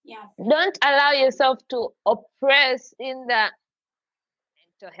 So don't allow yourself to oppress in the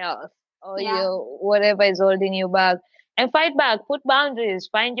mental health or your whatever is holding you back. And fight back. Put boundaries.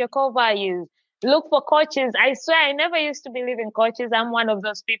 Find your core values. Look for coaches. I swear I never used to believe in coaches. I'm one of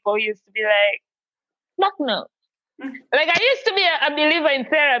those people who used to be like, fuck no. Like, I used to be a believer in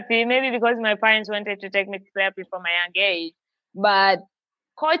therapy, maybe because my parents wanted to take me to therapy from a young age. But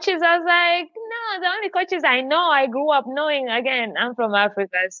coaches, I was like, no, the only coaches I know, I grew up knowing, again, I'm from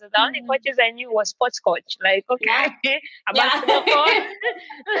Africa. So the only coaches I knew was sports coach. Like, okay, a basketball coach.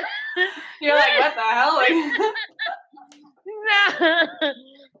 You're like, what the hell?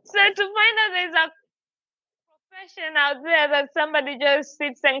 So to find out there's a profession out there that somebody just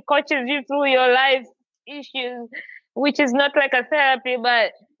sits and coaches you through your life issues, which is not like a therapy,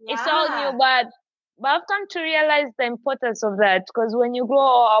 but it's all new. But I've come to realize the importance of that, because when you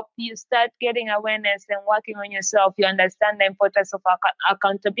grow up, you start getting awareness and working on yourself. You understand the importance of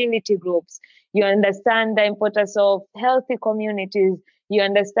accountability groups. You understand the importance of healthy communities. You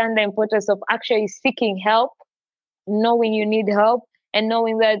understand the importance of actually seeking help, knowing you need help, and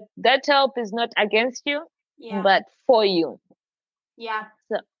knowing that help is not against you, but for you. Yeah.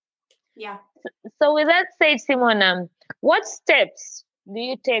 So, Yeah. so with that said, Simona, what steps do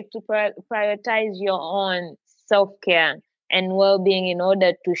you take to prioritize your own self-care and well-being in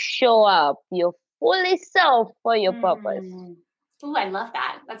order to show up your fully self for your purpose? Oh, I love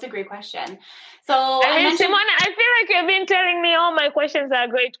that. That's a great question. So I mean, mentioned Simona, I feel like you've been telling me all my questions are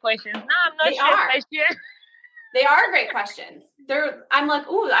great questions. Now I'm not they sure are. if I should. They are great questions. I'm like,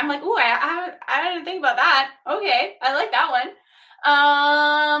 ooh, I didn't think about that. Okay, I like that one.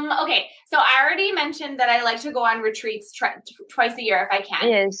 Okay, so I already mentioned that I like to go on retreats twice a year if I can.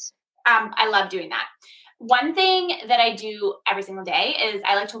 Yes. I love doing that. One thing that I do every single day is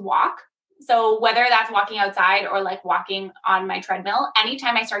I like to walk. So whether that's walking outside or like walking on my treadmill,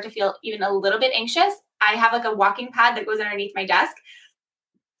 anytime I start to feel even a little bit anxious, I have like a walking pad that goes underneath my desk.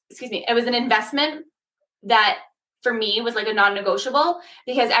 Excuse me. It was an investment that for me was like a non-negotiable,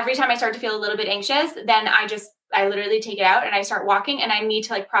 because every time I start to feel a little bit anxious, then I literally take it out and I start walking, and I need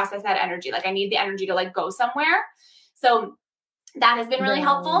to like process that energy. Like I need the energy to like go somewhere. So that has been really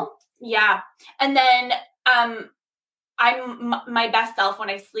helpful. Yeah. And then I'm my best self when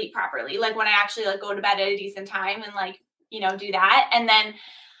I sleep properly, like when I actually like go to bed at a decent time and like, do that. And then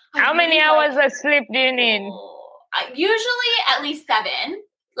how many hours of sleep do you need? Usually at least 7,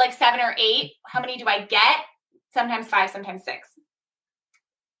 like 7 or 8. How many do I get? Sometimes 5, sometimes 6.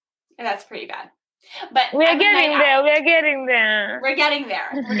 And that's pretty bad. But we're getting there. We're getting there. We're getting there.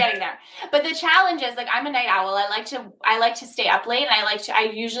 But the challenge is, like, I'm a night owl. I like to stay up late, and I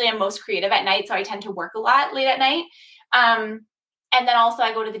usually am most creative at night. So I tend to work a lot late at night. And then also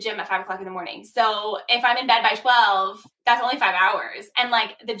I go to the gym at 5 o'clock in the morning. So if I'm in bed by 12, that's only 5 hours. And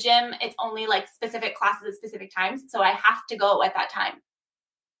like the gym, it's only like specific classes at specific times. So I have to go at that time.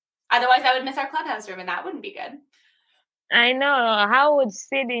 Otherwise I would miss our clubhouse room, and that wouldn't be good. I know. How would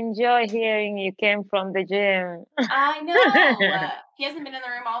Sid enjoy hearing you came from the gym? I know. He hasn't been in the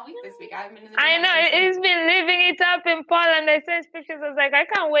room all week this week. I haven't been in the gym. I know. He's been living it up in Poland. I saw his pictures. I was like, I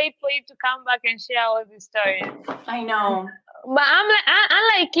can't wait for you to come back and share all these stories. I know. But I'm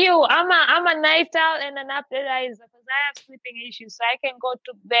like you. I'm a night owl and an appetizer because I have sleeping issues. So I can go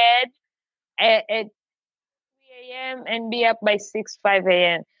to bed at 3 a.m. and be up by 5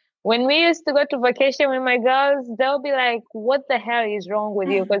 a.m. When we used to go to vacation with my girls, they'll be like, what the hell is wrong with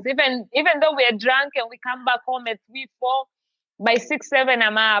you? Because even though we're drunk and we come back home at 3, 4, by 6, 7,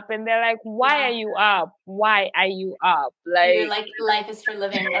 I'm up. And they're like, why are you up? Why are you up? Like, you're like, life is for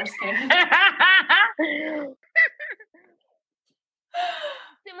living. I'm just kidding.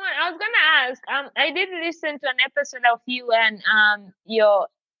 Simone, I was gonna ask. I did listen to an episode of you and your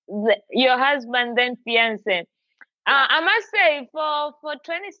husband, then fiance. I must say, for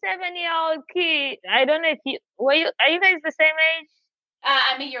 27-year-old kid, I don't know if are you guys the same age?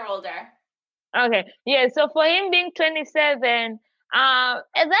 I'm a year older. Okay, yeah. So for him being 27, at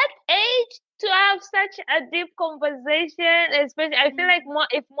that age to have such a deep conversation, especially, I feel like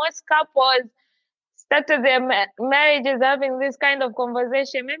if most couples started their marriages having this kind of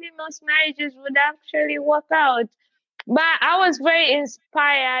conversation, maybe most marriages would actually work out. But I was very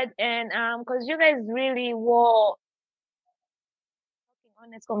inspired, and because you guys really were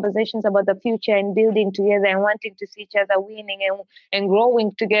honest conversations about the future and building together and wanting to see each other winning and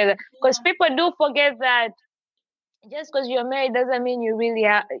growing together. Because people do forget that just because you're married doesn't mean you really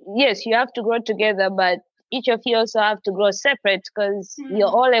have. Yes, you have to grow together, but each of you also have to grow separate because you're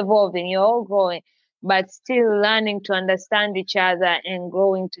all evolving, you're all growing, but still learning to understand each other and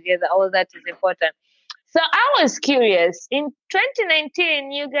growing together. All that is important. So I was curious. In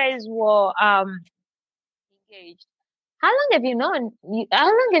 2019, you guys were engaged. How long have you known? How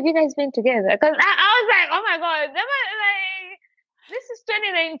long have you guys been together? Because I was like, oh my god, like this is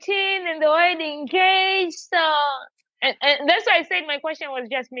 2019 and they're already engaged. So, and that's why I said my question was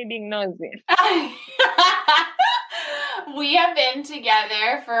just me being nosy. We have been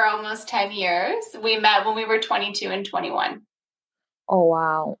together for almost 10 years. We met when we were 22 and 21. Oh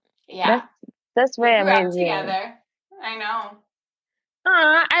wow! Yeah, that's very amazing. We grew up together. I know.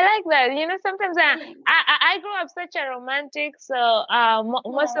 I like that. Sometimes I grew up such a romantic, so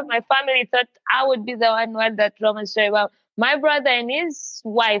most of my family thought I would be the one who had that romance story. Well, my brother and his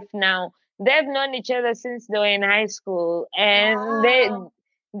wife now, they've known each other since they were in high school, and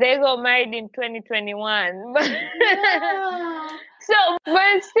they got married in 2021. So, but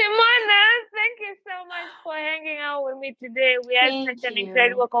Simona, thank you so much for hanging out with me today. We had such an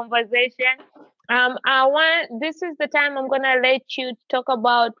incredible conversation. This is the time I'm gonna let you talk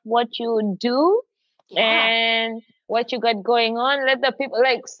about what you do and what you got going on. Let the people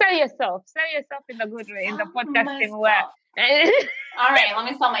like sell yourself in the good way, in the podcasting way. All right, let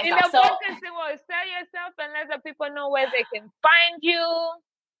me sell myself. In the podcasting world, sell yourself and let the people know where they can find you.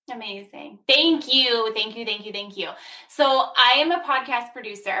 Amazing. Thank you. So I am a podcast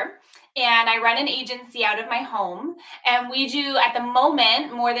producer and I run an agency out of my home, and we do at the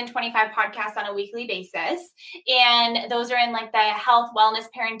moment more than 25 podcasts on a weekly basis. And those are in like the health, wellness,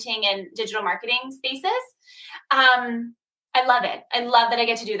 parenting, and digital marketing spaces. I love it. I love that I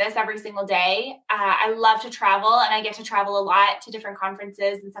get to do this every single day. I love to travel, and I get to travel a lot to different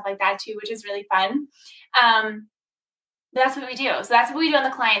conferences and stuff like that too, which is really fun. That's what we do. So that's what we do on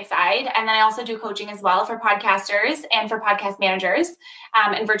the client side. And then I also do coaching as well for podcasters and for podcast managers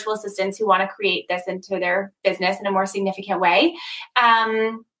and virtual assistants who want to create this into their business in a more significant way.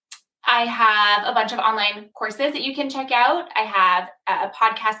 I have a bunch of online courses that you can check out. I have a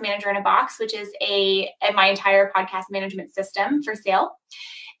podcast manager in a box, which is my entire podcast management system for sale,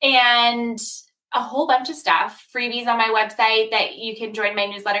 and a whole bunch of stuff, freebies on my website that you can join my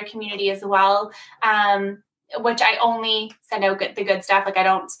newsletter community as well. Which I only send out the good stuff. Like I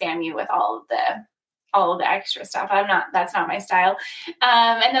don't spam you with all of the extra stuff. That's not my style.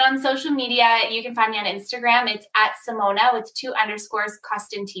 And then on social media, you can find me on Instagram. It's at Simona with 2 underscores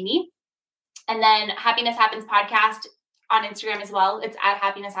Costantini. And then Happiness Happens Podcast on Instagram as well. It's at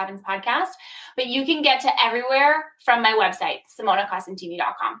Happiness Happens Podcast. But you can get to everywhere from my website,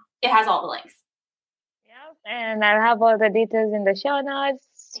 SimonaCostantini.com. It has all the links. Yep. And I'll have all the details in the show notes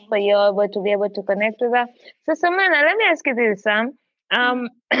for you to be able to connect with her. So Simona, let me ask you this, Sam.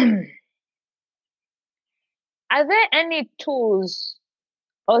 Are there any tools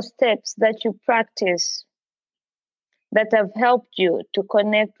or steps that you practice that have helped you to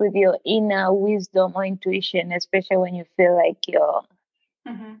connect with your inner wisdom or intuition, especially when you feel like you're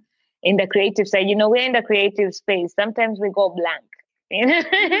in the creative side? You know, we're in the creative space. Sometimes we go blank. You know?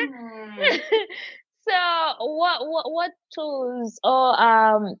 So what tools or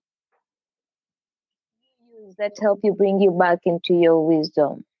that help you bring you back into your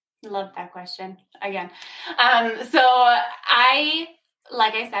wisdom? Love that question again. So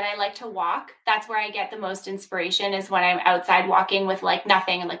like I said, I like to walk. That's where I get the most inspiration, is when I'm outside walking with like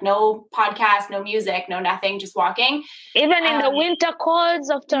nothing, like no podcast, no music, no nothing, just walking. Even in the winter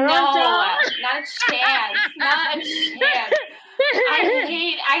colds of Toronto? No, not a chance. Not a chance.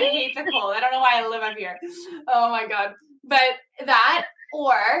 I hate the cold. I don't know why I live up here. Oh my God. But that,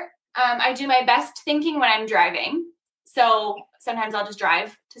 or I do my best thinking when I'm driving. So sometimes I'll just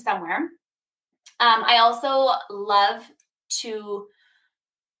drive to somewhere. I also love to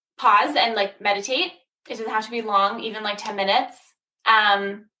pause and like meditate. It doesn't have to be long, even like 10 minutes.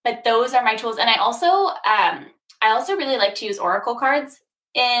 But those are my tools. And I also really like to use oracle cards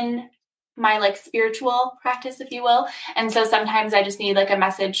in my like spiritual practice, if you will. And so sometimes I just need like a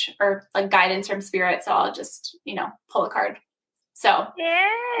message or like guidance from spirit. So I'll just, pull a card. So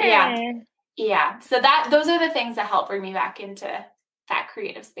yeah. So those are the things that help bring me back into that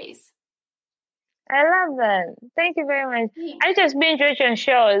creative space. I love that. Thank you very much. I just binge watch on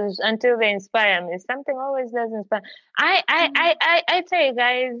shows until they inspire me. Something always does inspire. I tell you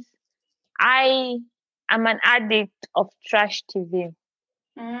guys, I am an addict of trash TV.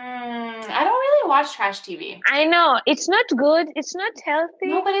 I don't really watch trash TV. I know it's not good. It's not healthy.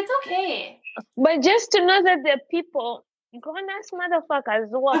 No, but it's okay. But just to know that there are people, grown-ass motherfuckers,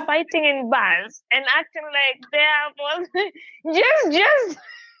 who are fighting in bars and acting like they are just.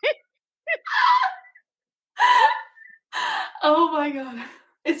 Oh my God,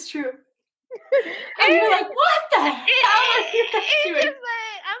 it's true. And you're like, what the hell are you guys doing?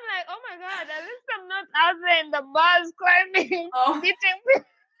 I'm like, oh my God, at least I'm not out there in the bars climbing, hitting.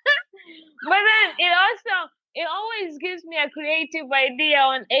 But then it always gives me a creative idea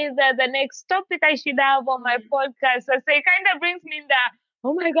on either the next topic I should have on my podcast. So it kind of brings me in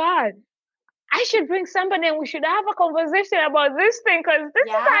oh my God, I should bring somebody and we should have a conversation about this thing, because this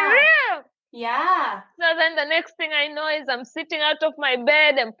is unreal. Yeah. So then the next thing I know is I'm sitting out of my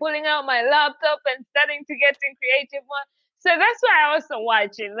bed and pulling out my laptop and starting to get in creative mode. So that's why I also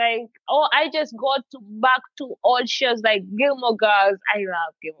watch it. Like, I just go back to old shows like Gilmore Girls. I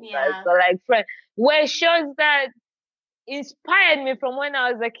love Gilmore Girls. So like where shows that inspired me from when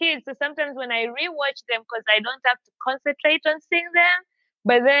I was a kid. So sometimes when I rewatch them, because I don't have to concentrate on seeing them,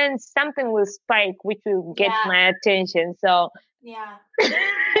 but then something will spike, which will get my attention. So yeah.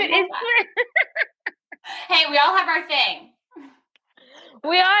 Hey, we all have our thing.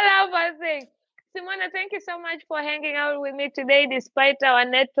 We all have our thing. Simona, thank you so much for hanging out with me today. Despite our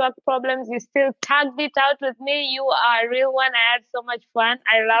network problems, you still tagged it out with me. You are a real one. I had so much fun.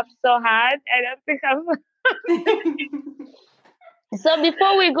 I laughed so hard. I don't think So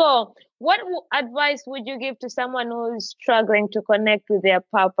before we go, what advice would you give to someone who is struggling to connect with their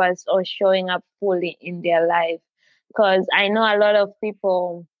purpose or showing up fully in their life? Because I know a lot of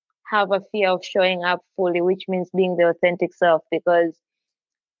people have a fear of showing up fully, which means being the authentic self, because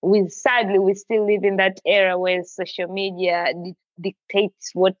sadly we still live in that era where social media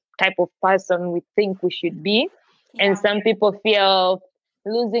dictates what type of person we think we should be. Yeah. And some people fear of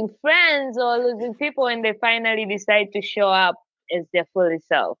losing friends or losing people, and they finally decide to show up as their fully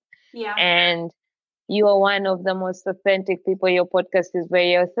self. Yeah. And you are one of the most authentic people. Your podcast is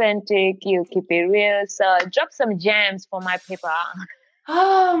very authentic. You keep it real. So drop some gems for my people.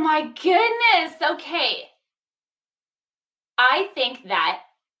 Oh my goodness. Okay. I think that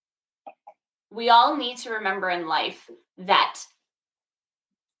we all need to remember in life that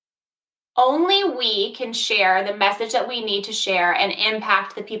only we can share the message that we need to share and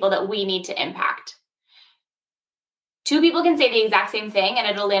impact the people that we need to impact. Two people can say the exact same thing and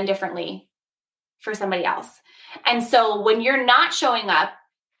it'll land differently for somebody else. And so when you're not showing up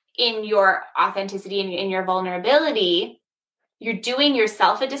in your authenticity and in your vulnerability, you're doing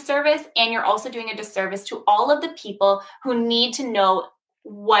yourself a disservice, and you're also doing a disservice to all of the people who need to know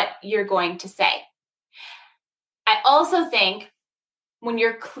what you're going to say. I also think when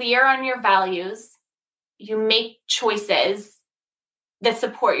you're clear on your values, you make choices that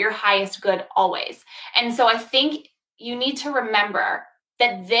support your highest good always. And so I think you need to remember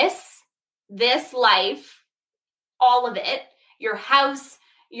that this life, all of it, your house,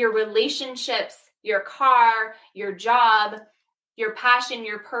 your relationships, your car, your job, your passion,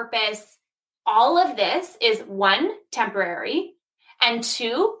 your purpose, all of this is one, temporary, and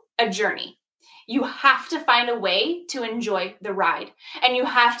two, a journey. You have to find a way to enjoy the ride, and you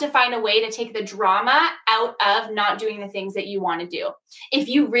have to find a way to take the drama out of not doing the things that you want to do. If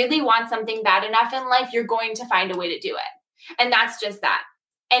you really want something bad enough in life, you're going to find a way to do it. And that's just that.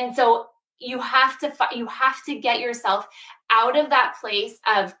 And so you have to get yourself out of that place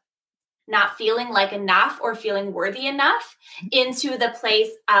of not feeling like enough or feeling worthy enough into the place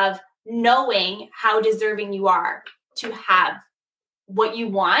of knowing how deserving you are to have what you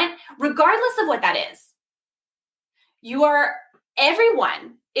want, regardless of what that is.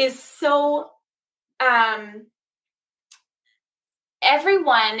 Everyone is so,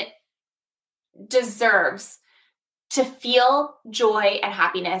 everyone deserves to feel joy and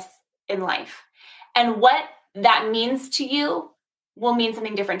happiness in life. And what that means to you will mean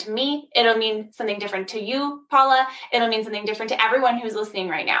something different to me. It'll mean something different to you, Paula. It'll mean something different to everyone who's listening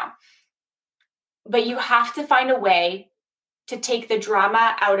right now. But you have to find a way to take the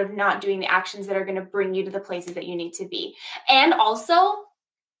drama out of not doing the actions that are going to bring you to the places that you need to be. And also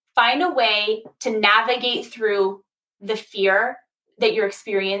find a way to navigate through the fear that you're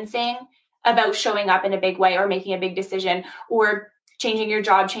experiencing about showing up in a big way or making a big decision or changing your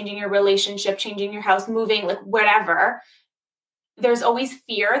job, changing your relationship, changing your house, moving, like whatever. There's always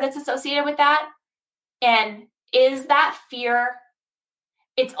fear that's associated with that. And is that fear,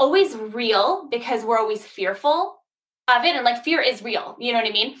 it's always real because we're always fearful of it. And like fear is real, you know what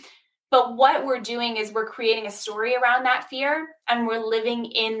I mean? But what we're doing is we're creating a story around that fear and we're living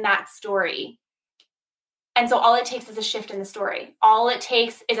in that story. And so all it takes is a shift in the story. All it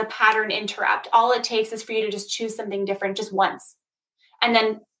takes is a pattern interrupt. All it takes is for you to just choose something different just once. And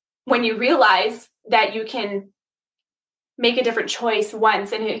then when you realize that you can make a different choice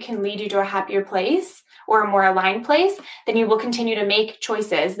once and it can lead you to a happier place or a more aligned place, then you will continue to make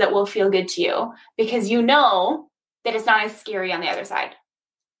choices that will feel good to you because you know that it's not as scary on the other side.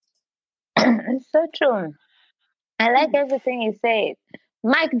 It's so true. I like everything you said.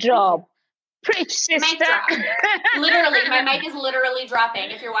 Mic drop. Preach, sister. Mic drop. Literally, my mic is literally dropping.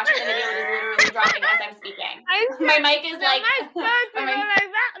 If you're watching the video, it is literally dropping as I'm speaking. My mic is like,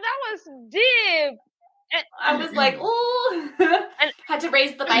 that was deep. I was like, ooh. Had to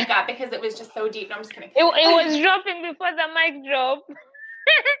raise the mic up because it was just so deep. No, I'm just kidding. It was dropping before the mic drop.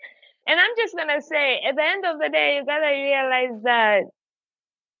 And I'm just going to say, at the end of the day, you got to realize that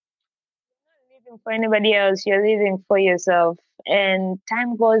you're not living for anybody else. You're living for yourself. And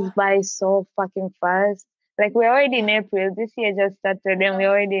time goes by so fucking fast. Like, we're already in April. This year just started and we're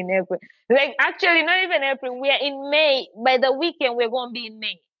already in April. Like, actually, not even April. We are in May. By the weekend, we're going to be in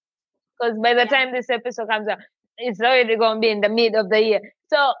May. Because by the time this episode comes out, it's already going to be in the mid of the year.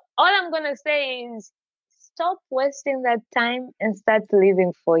 So all I'm going to say is stop wasting that time and start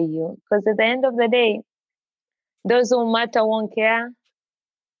living for you. Because at the end of the day, those who matter won't care.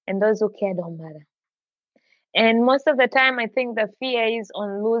 And those who care don't matter. And most of the time, I think the fear is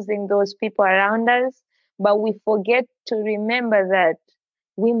on losing those people around us. But we forget to remember that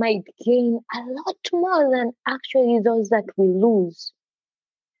we might gain a lot more than actually those that we lose.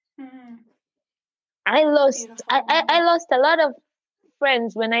 Mm-hmm. I lost Beautiful. I lost a lot of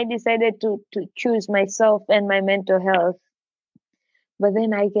friends when I decided to choose myself and my mental health. But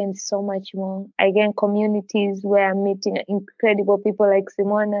then I gained so much more. I gained communities where I'm meeting incredible people like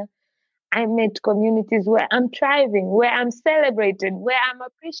Simona. I met communities where I'm thriving, where I'm celebrated, where I'm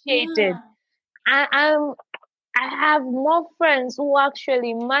appreciated. Yeah. I have more friends who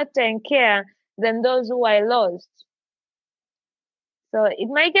actually matter and care than those who I lost. So it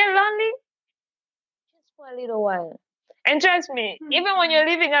might get lonely just for a little while. And trust me, even when you're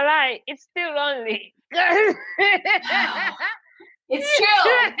living a lie, it's still lonely. It's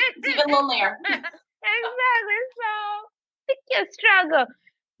true. It's even lonelier. Exactly. So pick your struggle.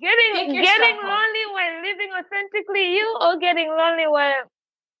 Getting struggle. lonely while living authentically you, or getting lonely while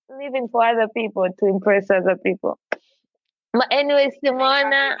living for other people to impress other people. But anyway,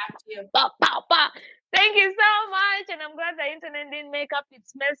 Simona, thank you so much. And I'm glad the internet didn't make up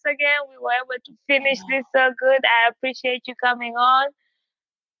its mess again. We were able to finish this so good. I appreciate you coming on.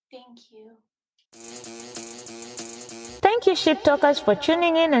 Thank you. Thank you, Shit Talkers, for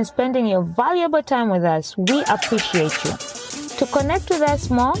tuning in and spending your valuable time with us. We appreciate you. To connect with us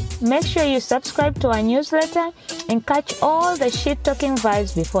more, make sure you subscribe to our newsletter and catch all the shit talking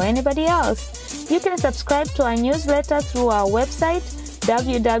vibes before anybody else. You can subscribe to our newsletter through our website,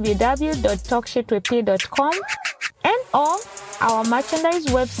 www.talkshitwithp.com, and or our merchandise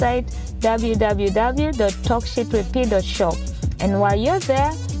website, www.talkshitwithp.shop. And while you're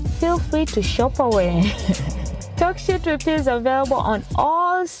there, feel free to shop away. Talk Shit with P is available on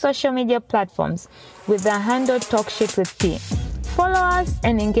all social media platforms with the handle Talk Shit with P. Follow us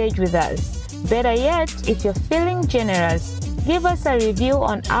and engage with us. Better yet, if you're feeling generous, give us a review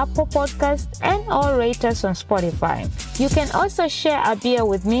on Apple Podcasts and or rate us on Spotify. You can also share a beer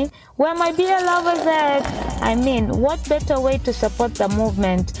with me where my beer lovers at. I mean, what better way to support the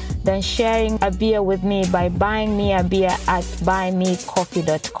movement than sharing a beer with me by buying me a beer at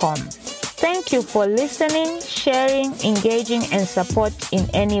buymecoffee.com. Thank you for listening, sharing, engaging, and support in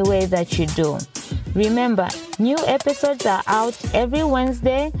any way that you do. Remember, new episodes are out every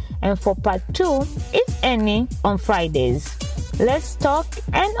Wednesday, and for part 2, if any, on Fridays. Let's talk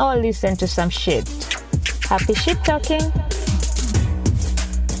and all listen to some shit. Happy shit talking.